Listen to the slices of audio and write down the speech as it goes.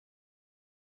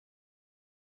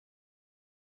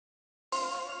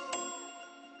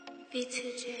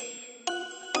B2J.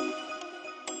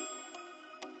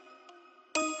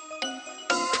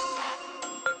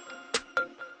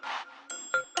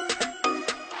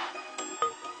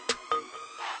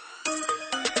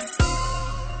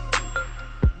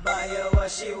 Buy her what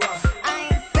she want. I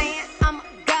ain't saying I'm a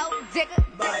gold digger,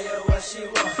 Buy her what she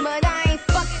want. but I ain't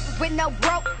fucking with no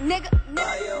broke nigga.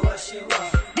 Buy her what she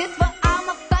want. This for all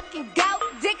my fucking gold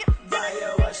diggers. Buy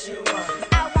her what she want.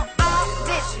 I want all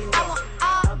this, I want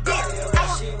all this, I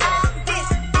want all this,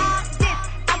 all this,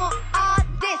 I want all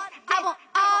this, I want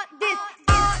all this,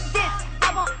 all this,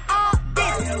 I want all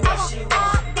this, I want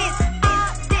all this, all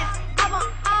this, I want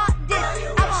all this,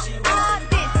 I want all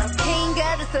this. King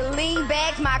of the saline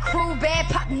bags, my crew bag,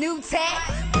 pop new tag,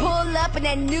 pull up in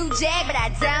that new jag, but I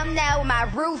don't know where my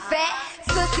roof at.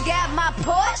 Sister got my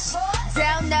Porsche,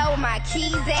 don't know where my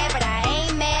keys at, but I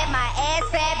ain't mad, my ass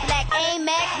fat, black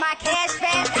Amex, my cash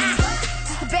fast.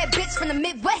 Just a bad bitch from the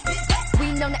Midwest.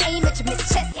 We know the aim at your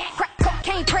mid-chest. Crack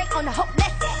cocaine, pray on the hopeless.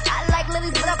 I like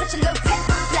lilies, but I put your little test.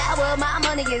 Flower, my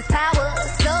money is power.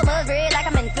 So much red like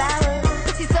I'm in flour.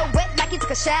 Pussy so wet like you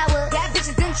took a shower. Got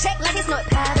bitches in check like it's not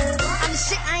powder. I'm the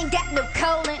shit, I ain't got no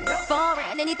colon.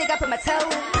 Foreign, anything I put my toe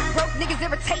in. Broke niggas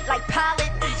irritate like pollen.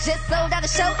 Just sold out a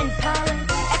show in pollen.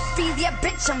 XP's, yeah,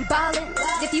 bitch, I'm ballin'.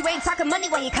 If you ain't talking money,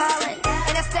 why you callin'?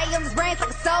 And I stay on this brains like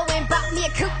a sewing. Bought me a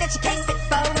coupe that you can't fit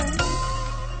folding.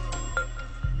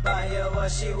 Buy her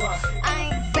what she want. I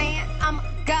ain't saying I'm a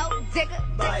gold digger,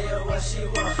 Buy her what she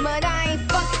want. but I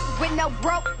ain't fucking with no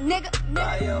broke nigga.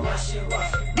 Buy her what she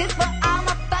want. This for all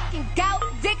my fucking gold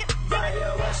diggers. Buy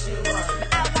her what she want.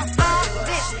 I want all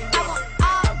this, I want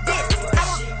all this, I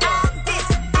want all this,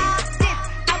 all this,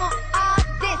 I want all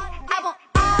this, I want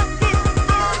all this,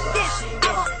 all this,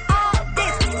 I want all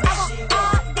this, I want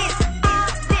all this, all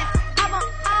this, I want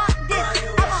all this,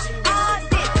 I want all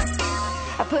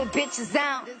this. I put bitches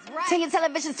on, turn your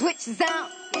television switches on.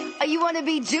 Oh, you wanna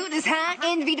be Judas, huh?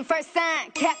 Envy the first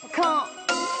sign, Capricorn.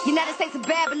 United States of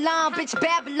Babylon, bitch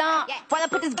Babylon. While I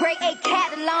put this great A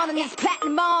catalog and this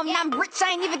platinum on, and I'm rich,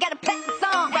 I ain't even got a platinum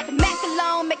song. Rapping Mac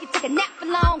alone, make you take a nap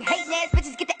along. Hating ass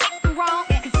bitches get the acting wrong.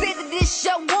 Consider this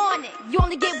your warning. You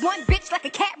only get one bitch like a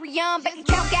carry-on. Bank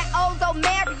account got Ozo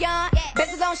Marion.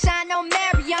 Bezel don't shine no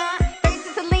Marion.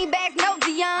 Faces to lean bags, no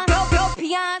Dion. Go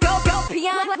peon, go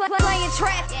peon. Playing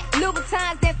trash,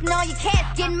 Louboutins dancing on your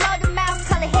cats. Getting motor mouth,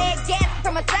 color head gas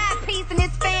from a side piece, and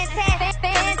it's fantastic,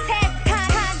 fantastic.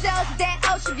 Condos, that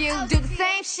ocean view, do the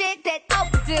same shit that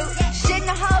Oprah do. Shit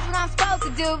no hoes what I'm supposed to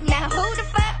do. Now who the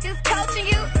fuck is coaching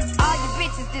you? All you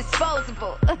bitches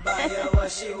disposable. Buy her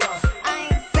what she want. I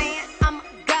ain't saying I'm a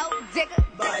gold digger,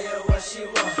 Buy her what she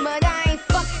want. but I ain't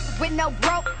fucking with no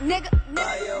broke nigga.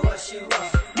 Buy her what she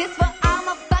want.